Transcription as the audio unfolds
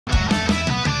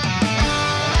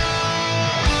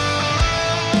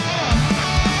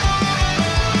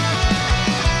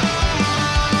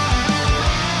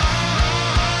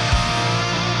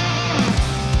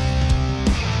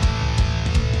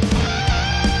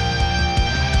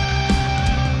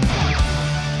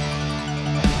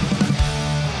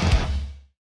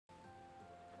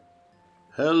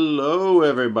Hello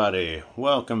everybody,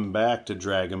 welcome back to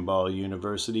Dragon Ball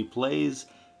University Plays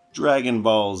Dragon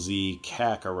Ball Z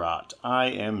Kakarot. I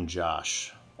am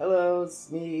Josh. Hello, it's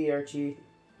me, Archie.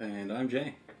 And I'm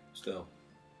Jay, still.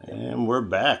 And we're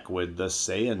back with the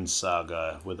Saiyan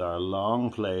Saga with our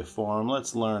long play form.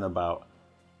 Let's learn about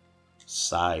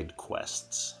side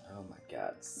quests. Oh my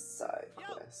god, side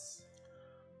quests.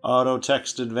 Auto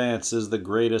Text Advance is the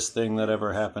greatest thing that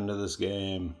ever happened to this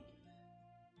game.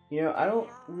 You know, I don't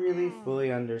really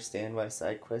fully understand why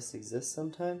side quests exist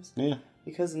sometimes. Yeah.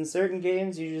 Because in certain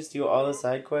games, you just do all the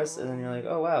side quests, and then you're like,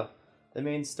 oh wow, the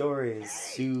main story is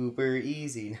super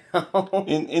easy now.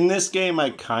 In this game,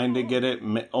 I kind of get it,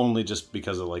 only just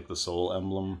because of like the soul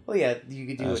emblem. Well, yeah, you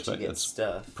could do what you get That's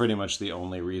stuff. pretty much the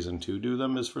only reason to do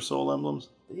them is for soul emblems.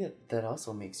 But yeah, that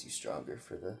also makes you stronger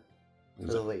for the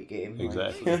late game.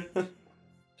 Exactly. Like.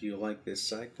 Do you like this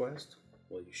side quest?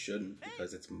 Well, you shouldn't,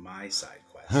 because it's my side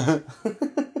quest.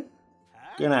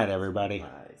 Good night, everybody.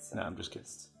 Nice. No, I'm just kidding.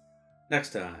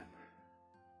 Next time.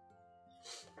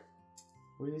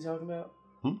 What are you talking about?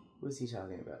 Hmm? What is he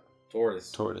talking about?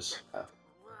 Tortoise. Oh.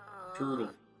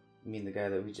 Turtle. You mean the guy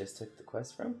that we just took the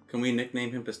quest from? Can we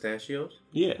nickname him Pistachios?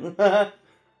 Yeah.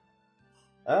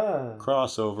 Ah.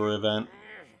 Crossover event.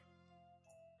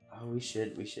 Oh, we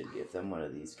should give them one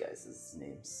of these guys'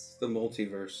 names. It's the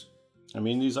multiverse. I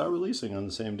mean, these are releasing on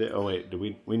the same day. Oh, wait.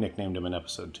 We nicknamed him in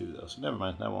episode 2, though, so never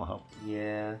mind. That won't help.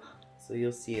 Yeah, so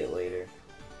you'll see it later.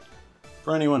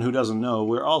 For anyone who doesn't know,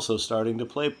 we're also starting to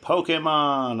play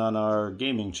Pokemon on our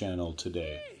gaming channel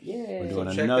today. Yeah. We're doing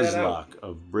a check that out. Nuzlocke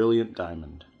of Brilliant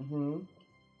Diamond. Mm-hmm.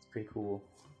 It's pretty cool.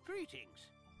 Greetings.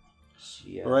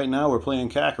 Yeah. But right now, we're playing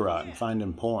Kakarot and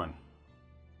finding porn.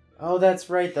 Oh, that's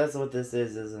right. That's what this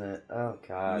is, isn't it? Oh, I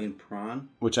God. mean, prawn?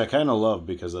 Which I kind of love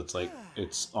because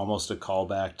it's almost a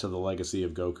callback to the Legacy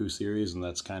of Goku series, and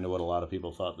that's kind of what a lot of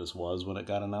people thought this was when it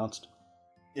got announced.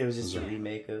 It was just a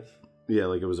remake of... Yeah,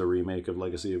 like it was a remake of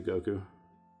Legacy of Goku.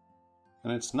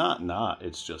 And it's not,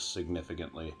 it's just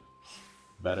significantly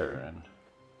better and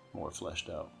more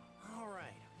fleshed out. All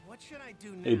right, what should I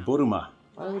do now? Hey, Buruma.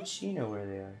 Why would she know where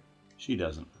they are? She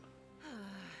doesn't.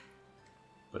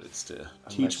 But it's to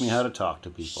teach me how to talk to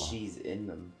people. She's in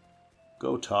them.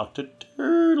 Go talk to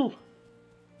Turtle.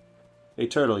 Hey,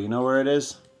 Turtle, you know where it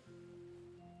is?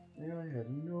 I have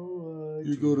no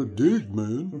idea. You gotta dig,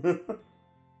 man.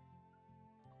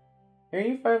 Here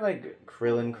you find, like,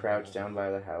 Krillin crouched down by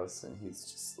the house, and he's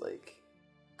just, like,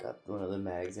 got one of the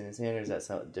mags in his hand, or does that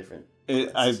sound different?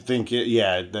 I think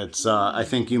that's, I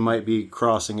think you might be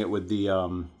crossing it with the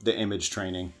image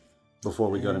training before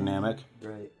we go to Namek.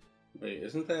 Right. Wait,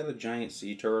 isn't that a giant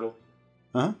sea turtle?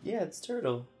 Huh? Yeah, it's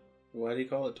Turtle. Why do you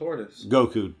call it tortoise?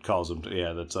 Goku calls him,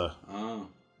 that's a... Oh.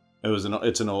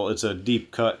 It's a deep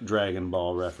cut Dragon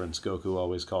Ball reference. Goku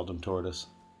always called him Tortoise,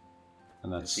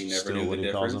 and that's He never still knew what the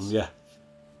he calls him. difference? Yeah,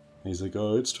 he's like,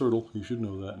 oh, it's Turtle. You should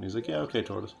know that. And he's like, yeah, okay,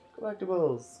 Tortoise.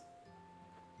 Collectibles.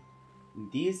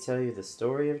 These tell you the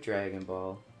story of Dragon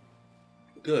Ball.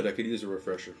 Good, I could use a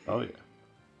refresher. Oh yeah,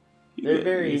 They're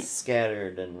very yeah.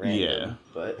 scatterd and random.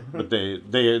 Yeah. But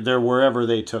they're wherever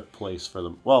they took place for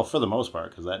the most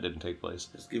part, because that didn't take place.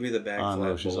 Just give me the back On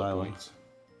flap Roshi's bullet Island. points.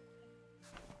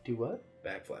 do what?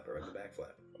 Back flap, I read the back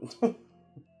flap.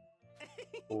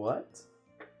 What?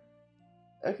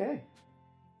 Okay.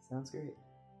 Sounds great.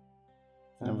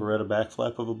 Ever read a back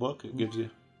flap of a book? It gives you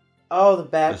Oh, the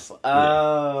back. This-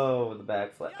 Oh, the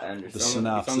back flap. I the understand. It's on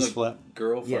synopsis the flap.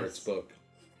 Girl Yes. Farts book.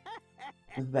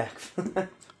 The back flap.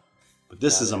 But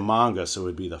this Got is a it. manga, so it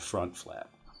would be the front flap.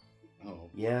 Oh.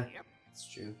 Yeah, it's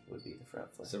true. Would be the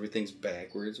front flap. So everything's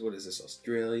backwards. What is this,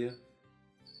 Australia?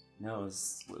 No,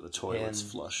 it's Where the toilets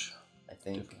Japan, flush. I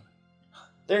think.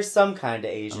 There's some kind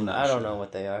of Asian. I'm not I don't sure. know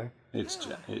what they are. It's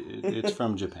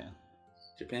from Japan.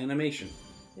 Japanimation.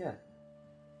 Yeah.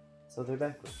 So they're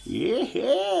backwards.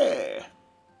 Yeah.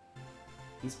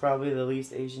 He's probably the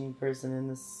least Asian person in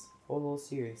this whole little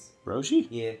series. Roshi?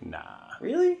 Yeah. Nah.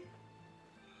 Really?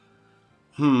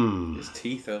 His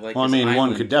teeth are like Well, I his mean, one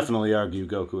island. could definitely argue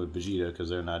Goku and Vegeta because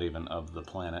they're not even of the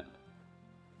planet.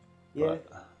 Yeah.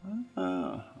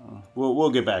 But, we'll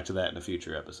get back to that in a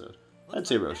future episode. I'd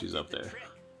say Roshi's up there.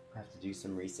 I have to do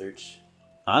some research.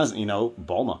 Honestly,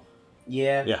 Bulma.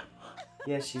 Yeah. Yeah.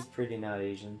 Yeah, she's pretty not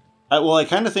Asian. I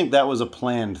kind of think that was a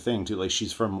planned thing, too. Like,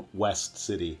 she's from West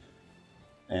City,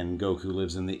 and Goku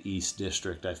lives in the East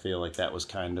District. I feel like that was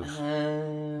kind of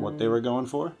what they were going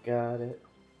for. Got it.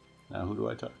 Now, who do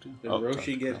I talk to? Did talk Roshi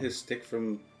to get Krillin. his stick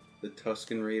from the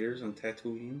Tusken Raiders on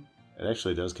Tatooine? It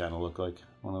actually does kind of look like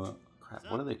one of the... Crap,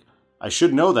 what are they... I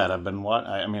should know that. I've been...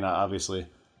 I mean, obviously,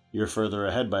 you're further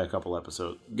ahead by a couple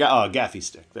episodes. Gaffy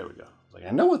stick. There we go. Like,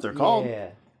 I know what they're called.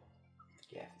 Yeah.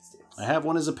 Yeah, sticks. I have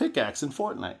one as a pickaxe in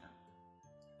Fortnite.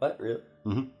 What? Really?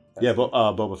 Mm-hmm. Yeah,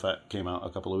 Boba Fett came out a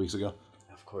couple of weeks ago.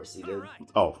 Of course he did.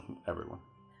 Oh, everyone.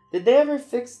 Did they ever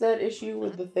fix that issue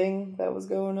with the thing that was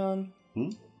going on?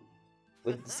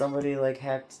 With somebody like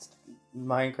hacked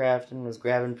Minecraft and was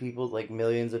grabbing people, like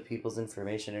millions of people's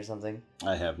information or something?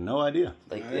 I have no idea.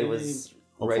 Like it was.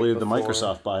 Hopefully right the before...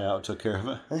 Microsoft buyout took care of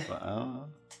it. But I don't know.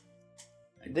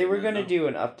 They were gonna do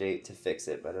an update to fix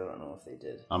it, but I don't know if they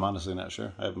did. I'm honestly not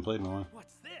sure. I haven't played in a while.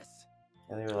 What's this?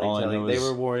 And they were like they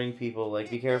were warning people like,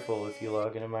 be careful if you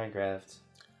log into Minecraft.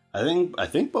 I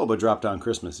think Boba dropped on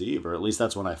Christmas Eve, or at least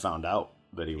that's when I found out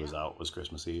that he was out. Was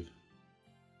Christmas Eve?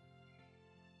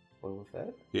 Boba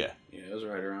Fett? Yeah. Yeah, it was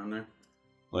right around there.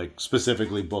 Like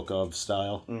specifically Book of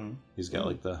style. Mm. He's got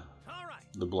like the Alright,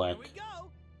 black here we go.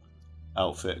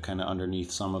 outfit kind of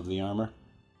underneath some of the armor.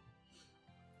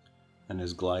 And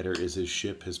his glider is his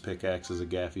ship, his pickaxe is a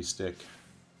gaffy stick.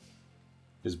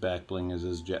 His back bling is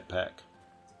his jetpack.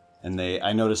 And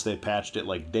I noticed they patched it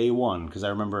like day one, because I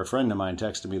remember a friend of mine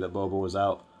texted me that Boba was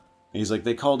out. And he's like,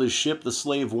 they called his ship the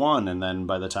Slave One, and then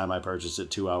by the time I purchased it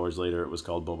 2 hours later, it was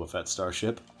called Boba Fett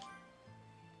Starship.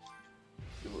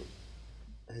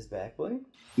 His back bling?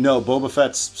 No, Boba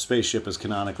Fett's spaceship is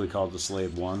canonically called the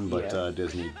Slave One, but Yeah.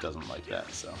 Disney doesn't like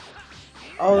that, so...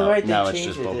 Oh, right, they now it's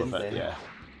changed just Boba didn't Fett, they? yeah.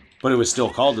 But it was still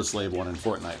called the Slave One in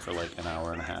Fortnite for like an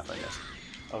hour and a half, I guess.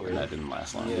 Oh, And really? that didn't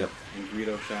last long. Yeah. Yep, And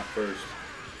Greedo shot first.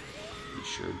 he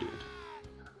sure did.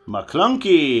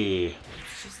 McClunky!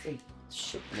 It's just a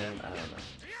ship name, I don't know.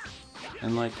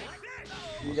 And like,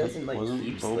 He doesn't like wasn't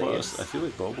keep Boba? slaves. I feel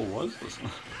like Boba was this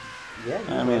one. Yeah,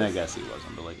 he I mean, I was. guess he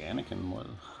wasn't, but like Anakin was.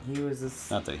 He was this.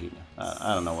 Not that he.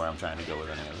 I don't know where I'm trying to go with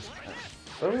any of this.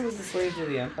 Boba was a slave to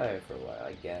the Empire for a while,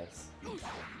 I guess.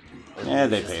 Or Yeah, he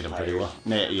they was paid just him pretty hired.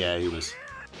 well. Yeah, he was.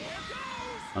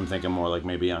 I'm thinking more like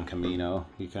maybe on Camino.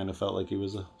 He kind of felt like he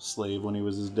was a slave when he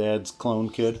was his dad's clone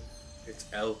kid. It's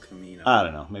El Camino. I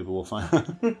don't know. Maybe we'll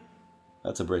find.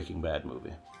 That's a Breaking Bad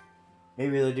movie.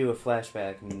 Maybe they'll do a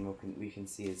flashback and we can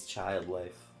see his child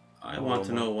life. I want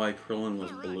to know why Krillin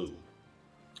was blue.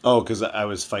 Oh, because I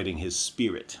was fighting his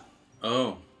spirit.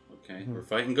 Oh, okay. We're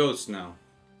fighting ghosts now.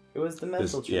 It was the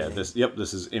mental Yeah, training.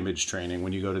 this is image training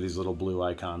when you go to these little blue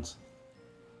icons.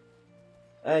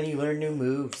 And you learn new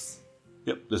moves.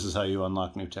 Yep, this is how you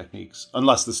unlock new techniques.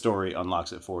 Unless the story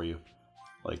unlocks it for you.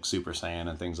 Like Super Saiyan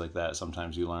and things like that.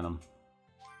 Sometimes you learn them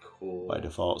Cool. by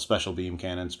default. Special Beam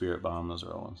Cannon, Spirit Bomb, those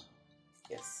are all ones.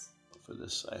 Yes. For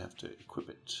this, I have to equip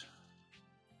it.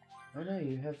 Oh no,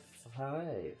 you have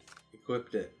 5.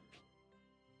 Equipped it.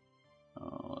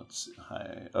 Oh, let's see.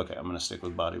 High. Okay, I'm going to stick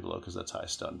with Body Blow because that's high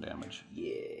stun damage.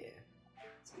 Yeah.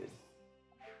 That's good.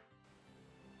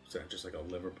 Is that just like a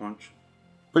liver punch?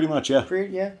 Pretty much, yeah.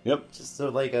 Yeah. Yep. Just so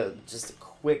like a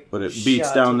quick. But it beats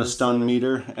shot down to the stun stomach.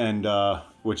 meter, and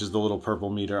which is the little purple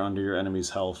meter under your enemy's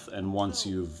health. And once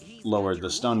you've lowered the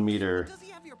stun meter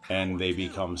and they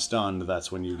become stunned,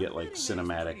 that's when you get like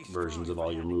cinematic versions of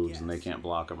all your moves, and they can't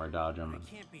block them or dodge them.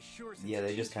 Yeah,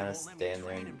 they just kind of stand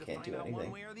there and you can't do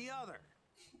anything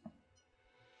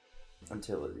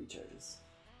until it recharges.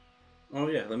 Oh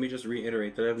yeah, let me just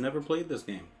reiterate that I've never played this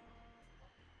game.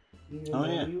 Even Oh,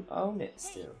 though yeah. you own it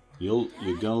still. You're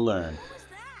gonna learn.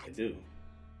 I do.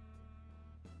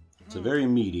 It's a very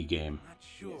meaty game.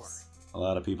 Yes. A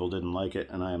lot of people didn't like it,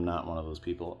 and I am not one of those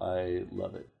people. I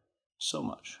love it so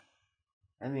much.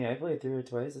 I mean, I played through it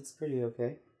twice. It's pretty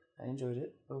okay. I enjoyed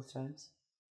it both times.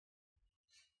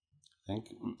 I think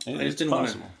I it's just didn't want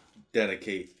to possible.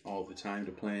 dedicate all the time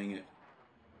to playing it.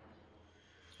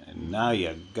 And now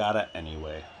you gotta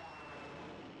anyway.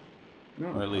 No,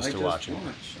 Or at least I to just watch it.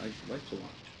 I like to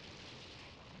watch.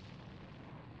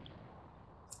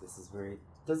 This is very.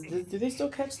 Do they still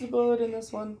catch the bullet in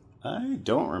this one? I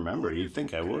don't remember. You'd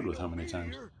think I would with how many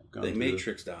times I've gone They through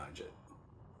matrix dodge it.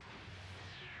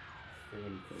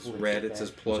 It's Flips red, it it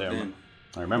says back. plugged Yeah, in.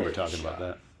 I remember Headshot. talking about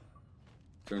that.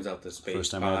 Turns out the space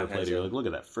First time I pod ever played has it, you're a like, look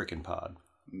at that frickin' pod.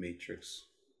 matrix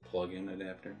plug-in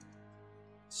adapter.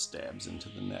 Stabs into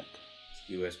the neck.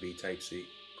 It's USB Type-C.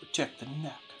 Protect the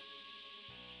neck.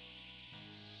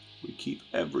 We keep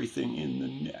everything in the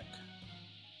neck.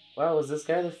 Wow, was this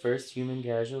guy the first human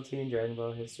casualty in Dragon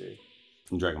Ball history?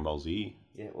 In Dragon Ball Z,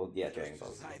 Yeah, well, yeah, Dragon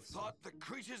Ball Z. I thought the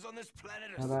creatures on this planet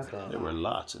How about that? there were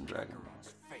lots in Dragon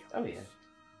Ball. Oh yeah.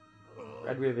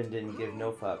 Red Ribbon didn't give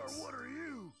no fucks. What are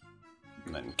you?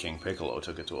 And then King Piccolo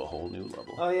took it to a whole new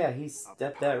level. Oh yeah, he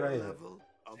stepped that right up.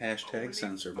 Hashtag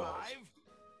censor balls.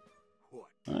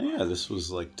 Oh yeah, this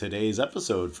was like today's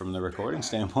episode from the recording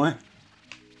standpoint.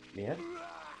 Yeah.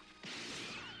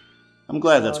 I'm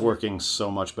glad that's working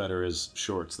so much better as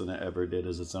shorts than it ever did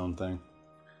as its own thing.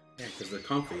 Yeah, because they're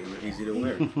comfy and they're easy to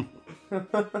wear.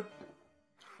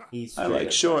 I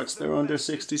like shorts. They're under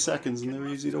 60 seconds and they're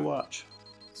easy to watch.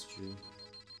 It's true.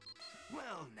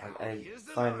 Well, I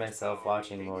find myself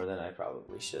watching more than I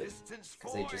probably should.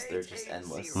 Because they're just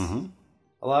endless. Mm-hmm.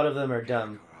 A lot of them are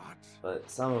dumb, but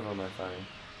some of them are funny.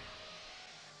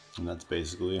 And that's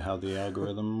basically how the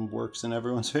algorithm works in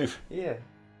everyone's favor. Yeah.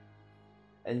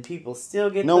 And people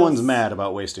still get No one's mad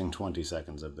about wasting 20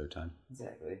 seconds of their time.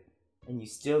 Exactly. And you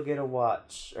still get a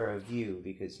watch or a view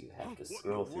because you have to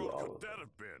scroll through all of them.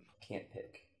 Can't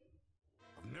pick.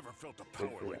 I've never felt a Good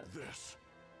power for like them. this.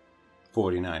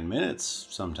 49 minutes,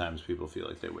 sometimes people feel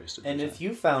like they wasted their And time. if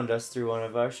you found us through one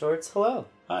of our shorts, hello.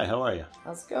 Hi, how are you?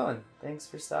 How's it going? Thanks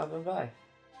for stopping by.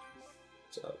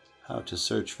 What's up? How to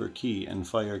search for key and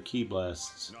fire key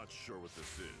blasts. Not sure what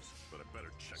this is, but I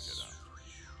better check it out.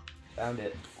 Found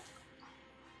it.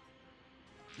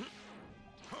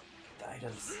 The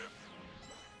items.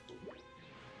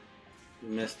 You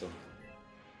missed them.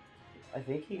 I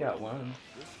think he got one.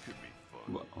 This could be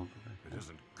fun. What, over It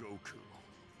isn't Goku.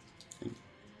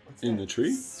 What's In that the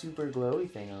tree? super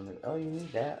glowy thing on it. Oh, you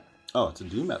need that. Oh, it's a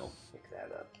D metal. Pick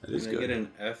that up. That is And they good. get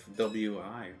an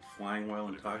FWI, flying while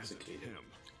intoxicated.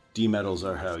 D metals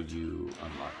are how you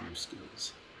unlock new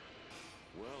skills.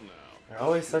 Well, now. They're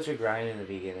always such a grind in the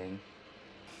beginning.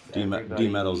 D Everybody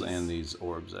metals needs- and these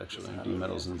orbs, actually. Oh, D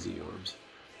metals yeah. and Z orbs.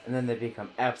 And then they become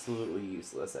absolutely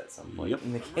useless at some point Yep.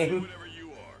 in the Ready game. whenever you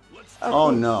are. Let's Oh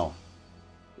cool. no.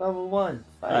 Level 1.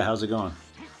 Fight. Hi, how's it going?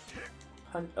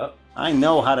 Oh. I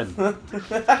know how to...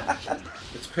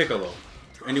 It's Piccolo.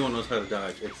 Anyone knows how to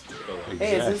dodge. It's Piccolo. Hey, is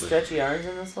it Exactly. stretchy arms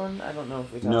in this one? I don't know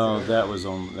if we talked No, about that was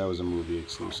a movie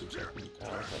exclusive technique.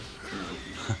 Oh,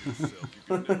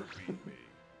 okay.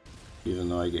 Even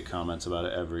though I get comments about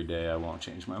it every day, I won't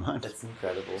change my mind. That's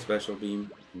incredible. Special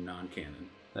beam, non-canon.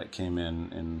 That came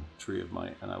in Tree of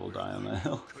Might, and I will die on that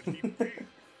hill.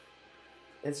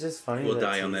 It's just funny We'll that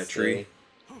die to on that this tree. day,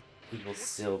 people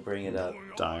still bring it up.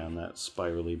 Die on that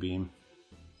spirally beam.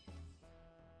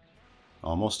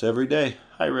 Almost every day.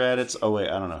 Hi, Raditz. Oh, wait,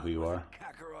 I don't know who you are.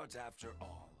 Kakarot after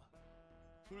all.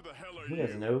 Who Who the hell are Who you?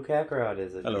 doesn't know who Kakarot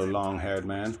is? Hello, long-haired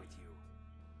man.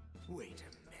 Wait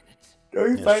a minute.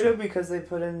 Don't you Yes, fight sure. him because they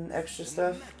put in extra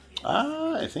stuff?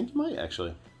 Ah, I think you might,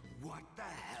 actually. What the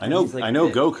hell? I know He's like I know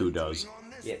bit. Goku does. on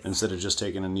this? Yes. Instead of just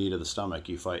taking a knee to the stomach,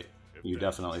 you fight. You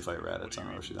definitely fight Raditz on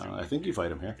Roshidan. I think you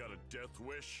fight him here. Got a death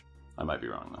wish? I might be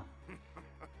wrong, though.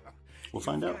 We'll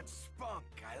find out. Got spunk.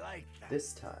 I like that.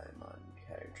 This time on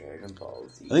Dragon Ball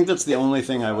Z. I think that's the only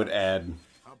thing I would add.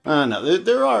 No,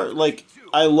 there are, like,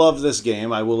 I love this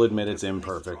game. I will admit it's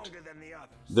imperfect. Stronger than the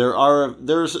others.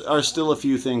 There are still a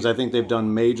few things. I think they've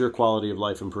done major quality of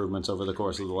life improvements over the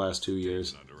course of the last 2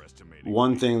 years. Underestimating.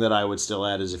 One thing that I would still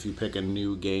add is if you pick a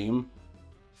new game,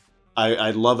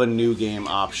 I love a new game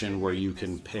option where you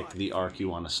can pick the arc you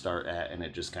want to start at, and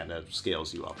it just kind of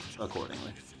scales you up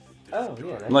accordingly. Oh,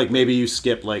 yeah. That's Like, maybe you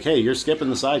skip, like, hey, you're skipping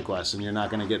the side quests, and you're not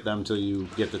going to get them till you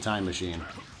get the time machine.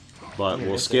 But You're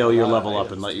we'll missing scale a your lot of level up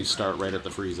items, and let you too. start right at the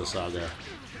Frieza Saga.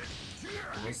 You're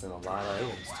missing a lot of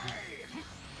items,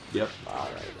 too. Yep. A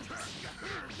lot of items.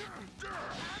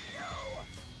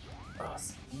 Oh,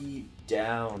 speed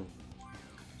down.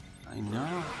 I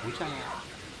know.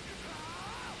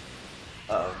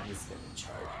 Uh-oh, he's gonna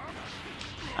charge.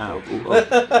 Ow. Ooh,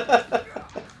 oh.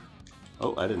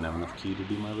 Oh, I didn't have enough key to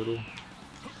do my little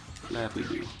flappy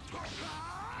do.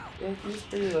 Yeah, he's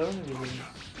pretty low in the beginning.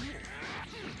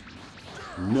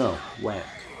 No. Whack.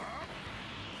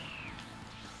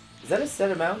 Is that a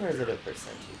set amount or is it a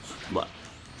percentage? What?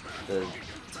 The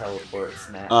teleport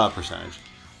smash. Percentage.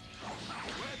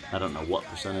 I don't know what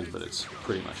percentage, but it's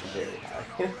pretty much it. Very high.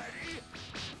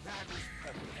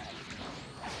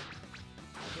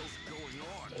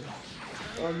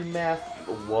 On the math.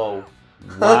 Whoa.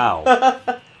 Wow.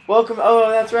 Welcome. Oh,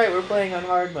 that's right. We're playing on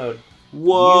hard mode.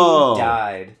 Whoa. You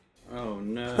died. Oh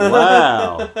no.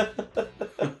 Wow.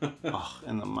 Oh,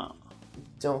 in the mouth.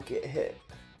 Don't get hit.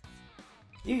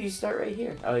 You start right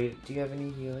here. Oh, do you have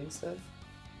any healing stuff?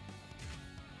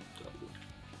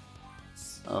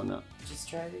 Oh, no. Just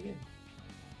try it again.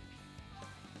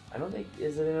 I don't think,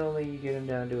 is it only you get him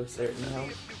down to a certain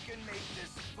health? You can make this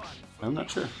fun. I'm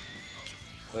not sure.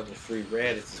 Level 3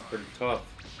 Raditz is pretty tough.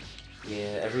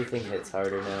 Yeah, everything hits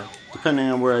harder now. Depending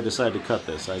on where I decide to cut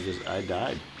this, I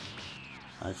died.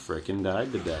 I frickin'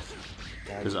 died to death.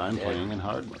 Because I'm Dead. playing in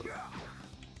hard mode.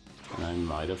 And I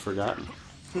might have forgotten.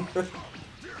 I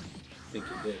think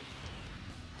you did.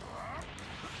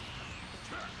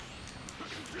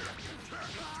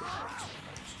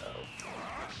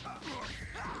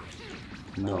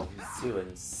 No. He's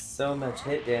doing so much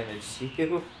hit damage to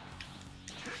you.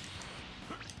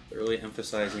 They're really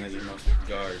emphasizing that you must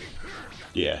guard.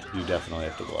 Yeah, you definitely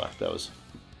have to block. That was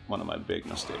one of my big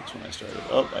mistakes when I started.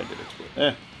 Oh, I did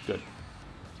it. Good.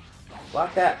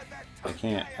 Block that. I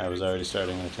can't. I was already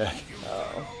starting an attack.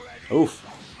 Oh. Oof.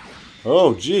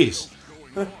 Oh, jeez.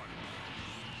 It's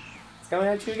coming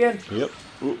at you again. Yep.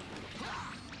 Ooh.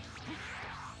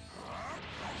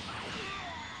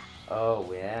 Oh,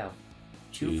 wow.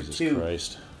 Jesus 2 for 2.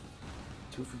 Christ.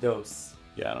 2 for dose.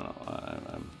 Yeah, I don't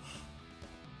know.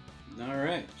 I'm All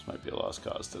right. this might be a lost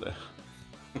cause today.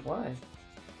 Why?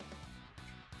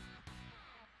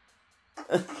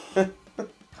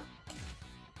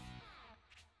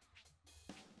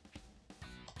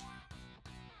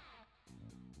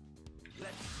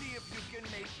 Let's see if you can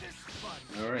make this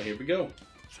fun. All right, here we go.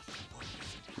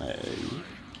 Hey.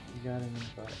 You got him in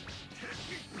the butt.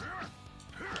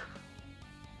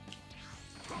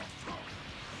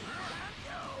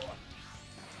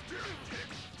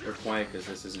 We're quiet because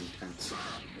this is intense.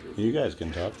 You guys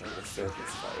can talk. Like a surface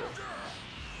fire.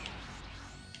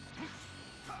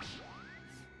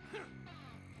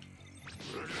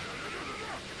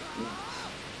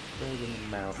 Right in the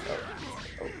mouth.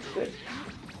 Oh, good.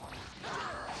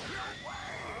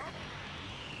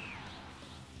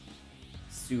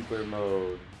 Super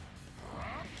mode.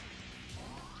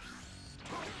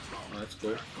 Oh, that's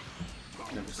cool.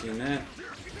 Never seen that.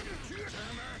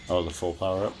 Oh, the full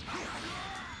power up.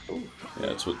 Ooh. Yeah,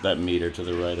 that's what that meter to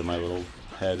the right of my little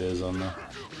head is on the.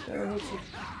 That'll hit you.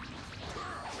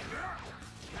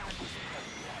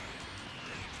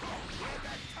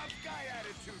 Tough guy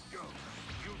attitude go.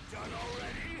 You done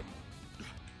already?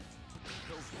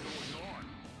 What's going on?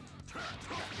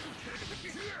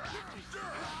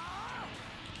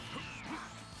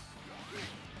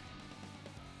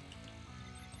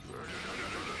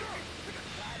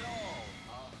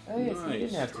 Oh yes, you Nice.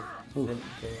 didn't have to finish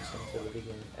until the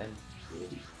beginning. And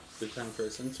Good time for a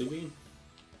Sensubi.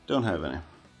 Don't have any.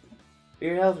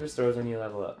 your health restores when you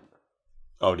level up.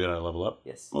 Oh, did I level up?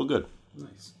 Yes. Well, good.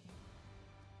 Nice.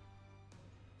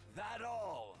 That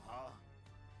all,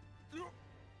 huh?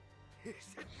 Is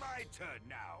it my turn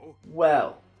now?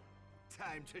 Well,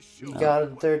 Time to show you No. got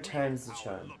him 3rd time's the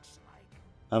charm. looks like.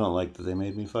 I don't like that they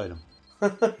made me fight him.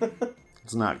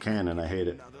 It's not canon. I hate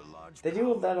it. Another large They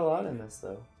do that a lot in this,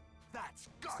 though. That's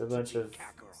It's got a bunch to be of.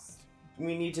 Kakarot.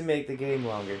 We need to make the game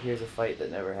longer. Here's a fight that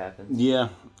never happened. Yeah,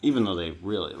 even though they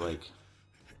really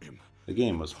the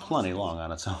game was plenty long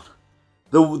on its own.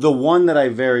 The one that I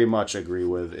very much agree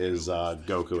with is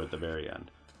Goku at the very end.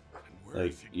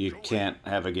 Like, you can't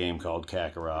have a game called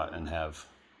Kakarot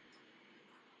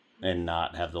and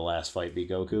not have the last fight be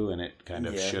Goku, and it kind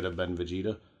of Yeah. should have been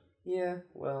Vegeta. Yeah,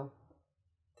 well,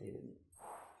 they didn't.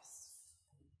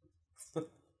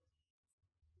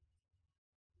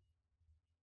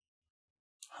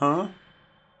 Huh?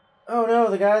 Oh no,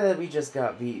 the guy that we just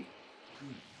got beat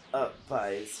up by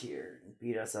is here.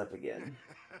 Beat us up again.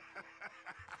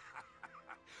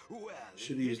 Well,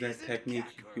 Should have used that isn't technique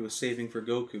Kakarot. he was saving for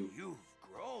Goku You've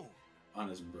grown. on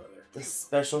his brother. The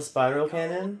special spiral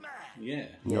cannon? Man, Yeah.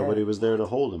 Nobody was there to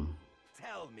hold him.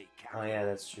 tell me, Oh Kakarot. yeah,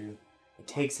 that's true. It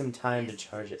takes him time to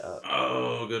charge it up.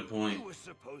 Oh, good point. You were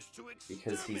supposed to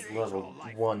Because he's exterminate level all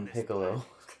life 1 on this Piccolo.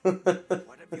 planet.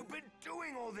 What have you been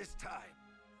doing all this time?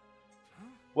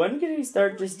 When did he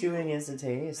start just doing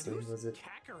instantaneously? Was it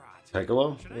Kakarot?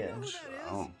 Piccolo? Should I Yeah. know who that I is?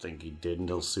 don't think he did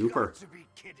until Super. Got to be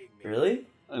kidding me. really?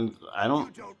 And I You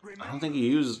don't remember? think he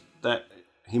used that.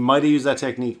 He might have used that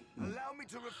technique. Allow me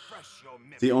to refresh your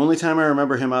memory. The only time I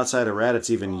remember him outside of Raditz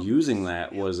even using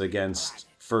that was against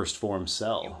First Form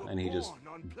Cell, and he just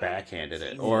backhanded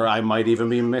it. Or I might even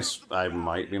be messing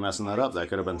that up. That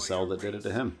could have been Cell that did it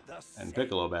to him, and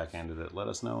Piccolo backhanded it. Let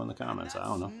us know in the comments. I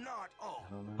don't know. Not all.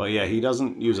 But yeah, he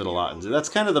doesn't use it a lot. That's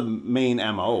kind of the main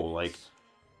MO. Like,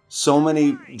 so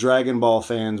many Dragon Ball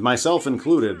fans, myself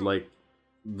included, like,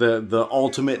 the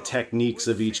ultimate techniques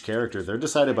of each character, they're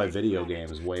decided by video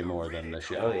games way more than the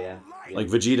show. Oh yeah. Like,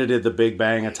 Vegeta did the Big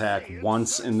Bang attack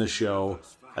once in the show,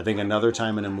 I think another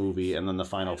time in a movie, and then the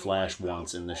Final Flash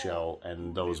once in the show,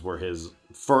 and those were his,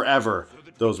 forever,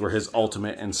 those were his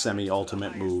ultimate and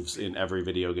semi-ultimate moves in every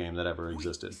video game that ever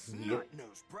existed. Yep.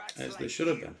 As they should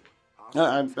have been.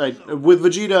 With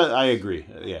Vegeta, I agree,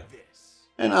 yeah.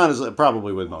 And honestly,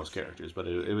 probably with most characters, but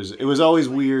it was always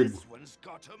weird. This one's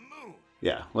got a move.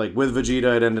 Yeah, like with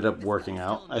Vegeta, it ended up working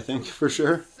out, I think, for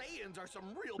sure. Saiyans are some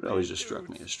real It always big just struck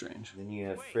me dudes. as strange. Then you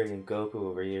have friggin' Goku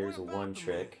over here as a one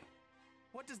trick.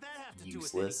 What does that have to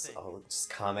Useless. do with Oh, just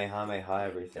Kamehameha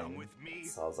everything. with me?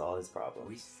 Solves all his We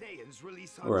problems. Saiyans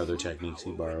release Or our other true techniques he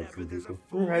power borrowed whenever from there's a people.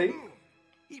 full Right. moon.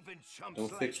 Even chumps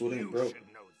Don't like fix what ain't you broke. should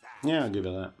know that. Yeah, I'll give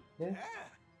you that. Yeah.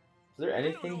 there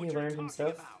anything he learned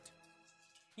himself?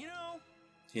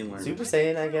 He learned Super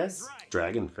Saiyan, I guess.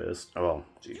 Dragon Fist. Oh, well,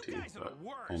 GT, but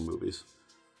in movies.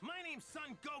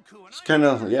 It's kind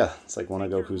of, yeah, it's like one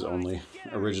of Goku's only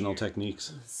original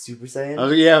techniques. Super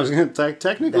Saiyan? Yeah, I was going to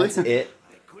technically. That's it?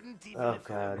 Oh,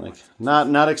 God. Like,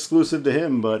 not exclusive to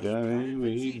him, but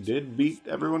he did beat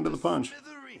everyone to the punch.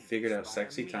 He figured out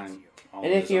sexy time. all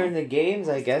And on if his you're own. in the games,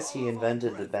 I guess he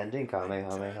invented the bending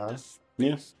Kamehameha.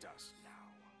 Yeah.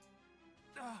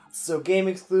 So game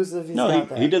exclusive, he's No, got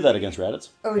that. he did that against Raditz.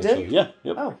 Oh, he did? actually. Yeah,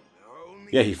 yep. Oh.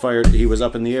 Yeah, he was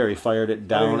up in the air, he fired it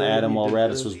down yeah, at him he while did Raditz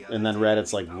this. was, and then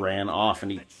Raditz like ran off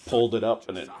and he pulled it up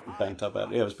and it bent up at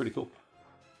it. Yeah, it was pretty cool.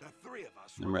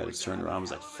 And Raditz turned around and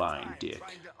was like, fine, dick.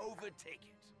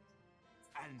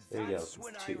 There you go. It's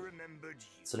 2.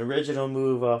 It's an original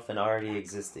move off an already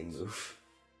existing move.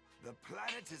 The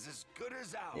planet is as good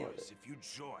as Nailed ours it. if you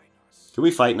join us. Can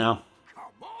we fight now? Come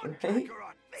on, Right?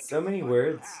 Kakarot, make So it many fun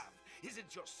words. laugh.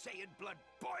 Isn't your Saiyan blood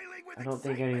boiling with I don't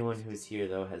think excitement? anyone who's here,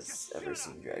 though, has ever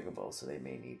seen Dragon Ball, so they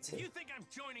may need to If you think I'm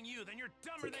joining you, then you're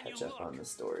dumber than you catch up look. on the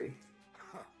story.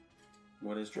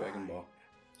 What is Dragon Ball?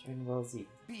 Dragon Ball Z.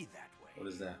 Be that way. What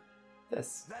is that?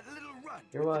 This. That little runt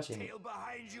You're with watching the it. tail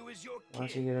behind you is your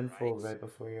Watching kid, it unfold right? right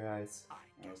before your eyes. I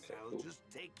guess Okay, I'll cool. just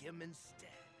take him instead.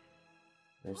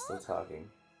 They're still talking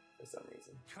for some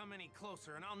reason. Come any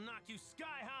closer and I'll knock you sky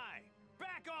high.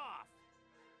 Back off.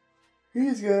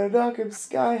 He's gonna knock him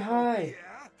sky high!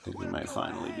 Yeah? I think we Well, might go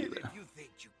finally be ahead there. if you think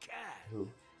you can. Who?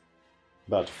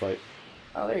 About to fight.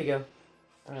 Oh, there you go.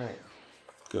 Alright.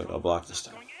 Good, I'll block this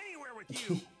time. Going anywhere with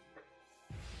you.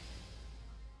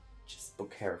 Just be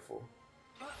careful.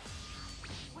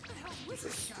 What the hell He's was a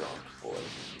this? strong boy.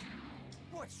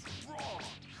 What's wrong?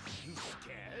 You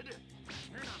scared?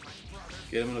 You're not my brother.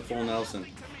 Get him in a full Nelson.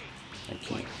 I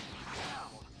can't.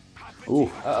 Ooh,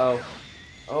 Uh-oh.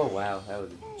 Oh, wow. That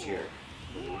was a jerk.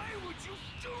 Why would you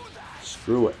do that?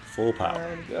 screw it. Full power.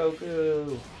 And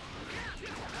Goku!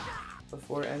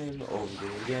 Before ending... Oh, he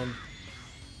did it again.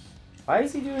 Why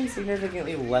is he doing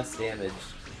significantly less damage?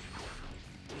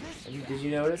 Did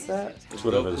you notice that? It's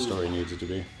whatever the Goku's- story needs it to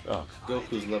be. Oh,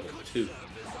 Goku's level 2.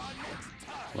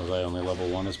 was I only level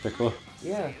 1 as Piccolo?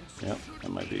 Yeah. Yep, that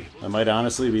might be. That might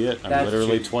honestly be it. I'm That's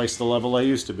literally true. twice the level I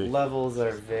used to be. Levels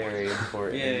are very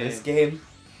important in Yeah. this game.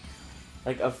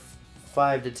 Like a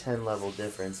 5 to 10 level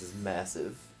difference is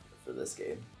massive for this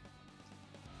game.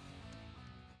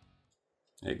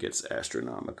 It gets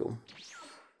astronomical.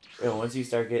 And once you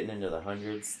start getting into the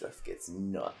hundreds, stuff gets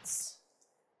nuts.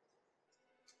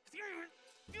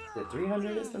 The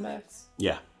 300 is the max?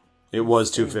 Yeah. It was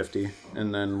 250,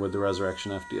 and then with the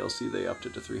Resurrection F DLC, they upped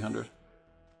it to 300.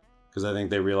 Because I think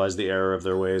they realized the error of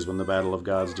their ways when the Battle of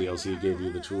Gods DLC gave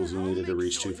you the tools you needed to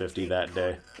reach 250 that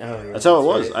day. Oh, yeah, That's how it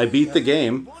was. right. I beat the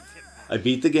game. I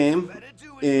beat the game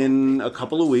in a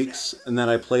couple of weeks, and then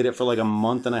I played it for like a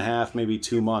month and a half, maybe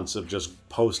 2 months of just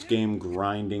post-game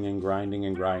grinding and grinding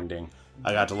and grinding.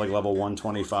 I got to like level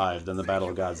 125, then the Battle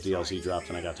of Gods DLC dropped,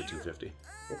 and I got to 250.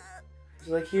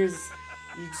 So like, here's...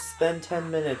 You spend 10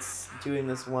 minutes doing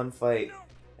this one fight,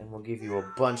 and we'll give you a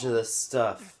bunch of this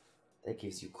stuff that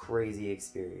gives you crazy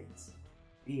experience.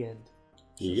 The end.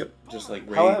 Yep. Just like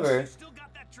raids. However,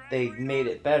 they made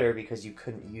it better because you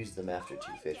couldn't use them after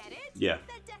 250. Yeah.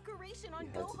 You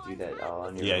had to do that all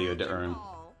on your Yeah, own. you had to earn.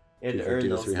 You had to 250 earn to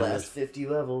those 300. last 50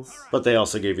 levels. But they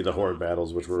also gave you the Horde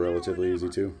battles, which were relatively easy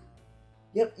too.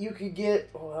 Yep, you could get,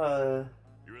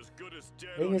 You're as good as dead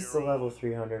I think on it's the your level own.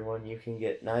 300 one. You can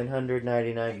get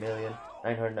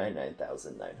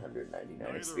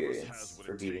 999,999,999 experience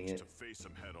for beating it.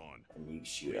 And you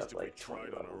shoot up like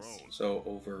 20 levels. So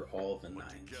over all the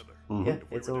 9s. Mhm. Yeah,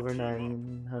 it's over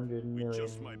 900 million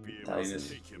Minus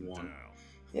thousand. 1.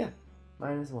 Yeah,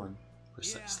 -1.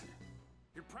 Precisely.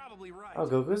 You're probably right. Oh,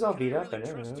 Goku's all beat I up. I really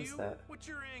never trust noticed you. that. What's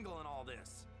your angle in all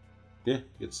this? Yeah,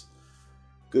 it's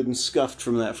good and scuffed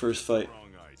from that first fight.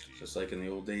 Just like in the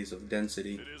old days of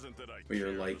Density, where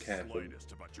your light cap would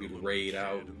you'd raid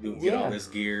out, you'd get Yeah. all this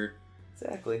gear,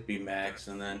 Exactly. be max,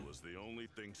 and then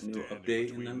a new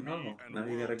update, and then oh, now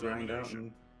you gotta grind out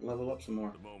and level up some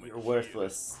more. You're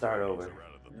worthless. Start over.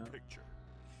 Yeah.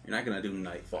 You're not gonna do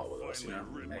Nightfall with us, you're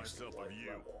not next level.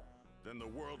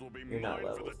 You're not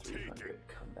level 300.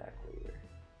 Come back later.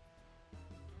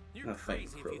 You're Not fighting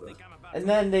crazy if you Crota. think I'm about And to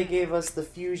then they let gave you us the go.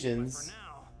 For fusions,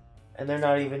 now, and they're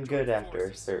not even good after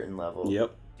a certain level.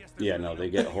 Yep. Yeah, no, they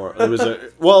get horrible. It was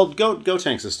a well, Go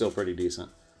Tanks is still pretty decent,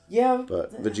 Yeah.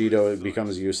 but Vegito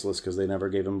becomes useless because they never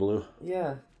gave him blue.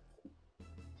 Yeah. You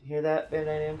hear that,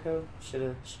 Bandai Namco?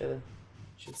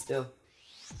 Should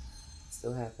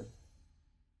still happen.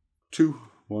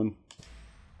 2-1.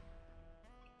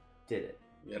 Did it.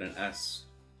 You got an S.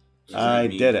 I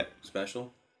did it.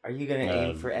 Special? Are you gonna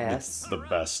aim for It's S? the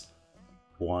best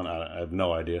one. I have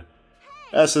no idea.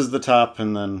 S is the top,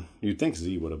 and then you'd think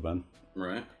Z would have been.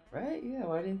 Right. Right? Yeah.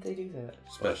 Why didn't they do that?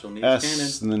 Special needs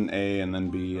S, cannon. and then A, and then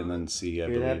B, and then C, I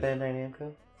Hear that, believe. Bandai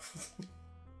Namco?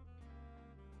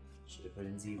 Should have put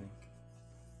in Z rank.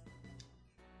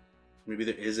 Maybe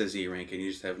there is a Z rank and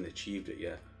you just haven't achieved it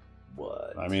yet.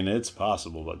 What? I mean, it's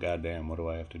possible, but goddamn, what do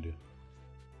I have to do?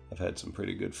 I've had some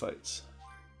pretty good fights.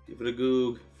 Give it a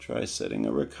goog. Try setting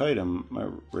a recovery item.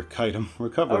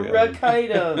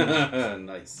 Rakitem!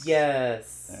 Nice.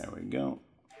 Yes. There we go.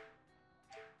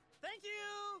 Thank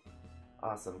you.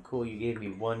 Awesome. Cool. You gave me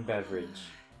one beverage.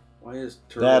 Why is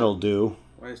turtle? That'll do.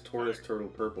 Why is tortoise turtle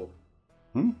purple?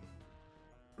 Hmm?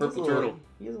 Purple turtle.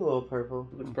 He's a little purple.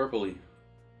 It looks purpley.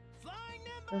 Flying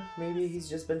number. Maybe he's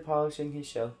just been polishing his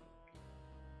shell.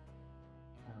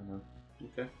 I don't know.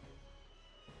 Okay.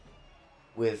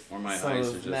 With Or my some eyes are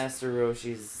of just- Master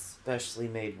Roshi's specially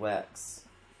made wax.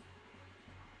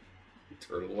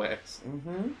 Turtle wax. Mm-hmm.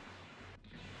 Hold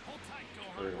tight,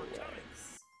 Gohan. Turtle We're coming.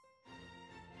 wax.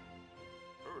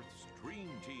 Earth's dream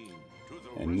team to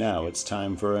the And now rescue. it's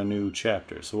time for a new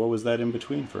chapter. So what was that in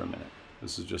between for a minute?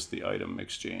 This is just the item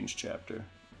exchange chapter.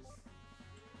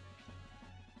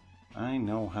 I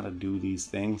know how to do these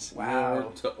things. Wow.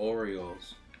 More to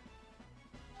Oreos.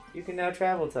 You can now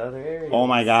travel to other areas. Oh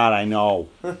my god, I know.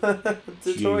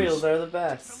 Tutorials Jeez. are the A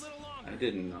best. little longer. I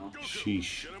didn't know.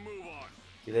 Sheesh. Gonna move on.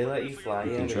 Do they let you fly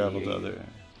You yet? can or travel are to you- other...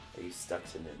 Are you stuck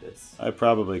to Nimbus? I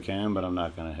probably can, but I'm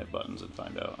not going to hit buttons and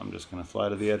find out. I'm just going to fly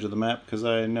to the edge of the map because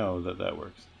I know that that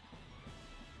works.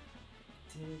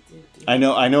 I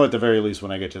know at the very least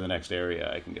when I get to the next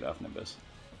area I can get off Nimbus.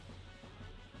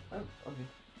 Oh, okay.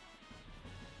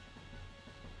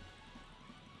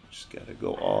 Just got to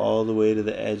go all the way to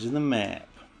the edge of the map.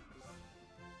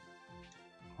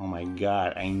 Oh my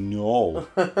god, I know.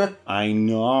 I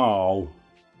know.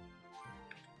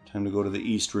 Time to go to the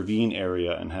East Ravine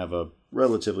area and have a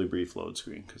relatively brief load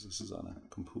screen because this is on a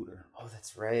computer. Oh,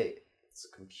 that's right. It's a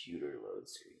computer load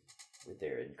screen with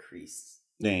their increased.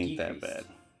 They ain't that decreased. bad.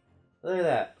 Look at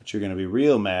that. But you're going to be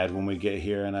real mad when we get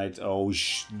here and Oh,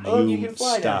 you you can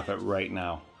fly stop now. it right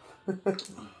now.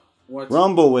 What?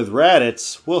 Rumble with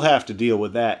Raditz, we'll have to deal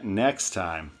with that next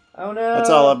time. Oh no. That's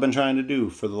all I've been trying to do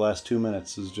for the last 2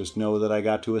 minutes is just know that I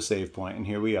got to a save point and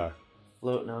here we are.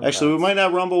 Floating on Actually, we clouds. might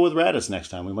not rumble with Raditz next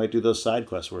time. We might do those side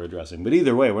quests we're addressing. But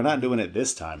either way, we're not doing it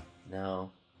this time.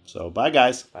 No. So bye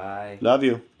guys. Bye. Love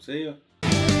you. See ya.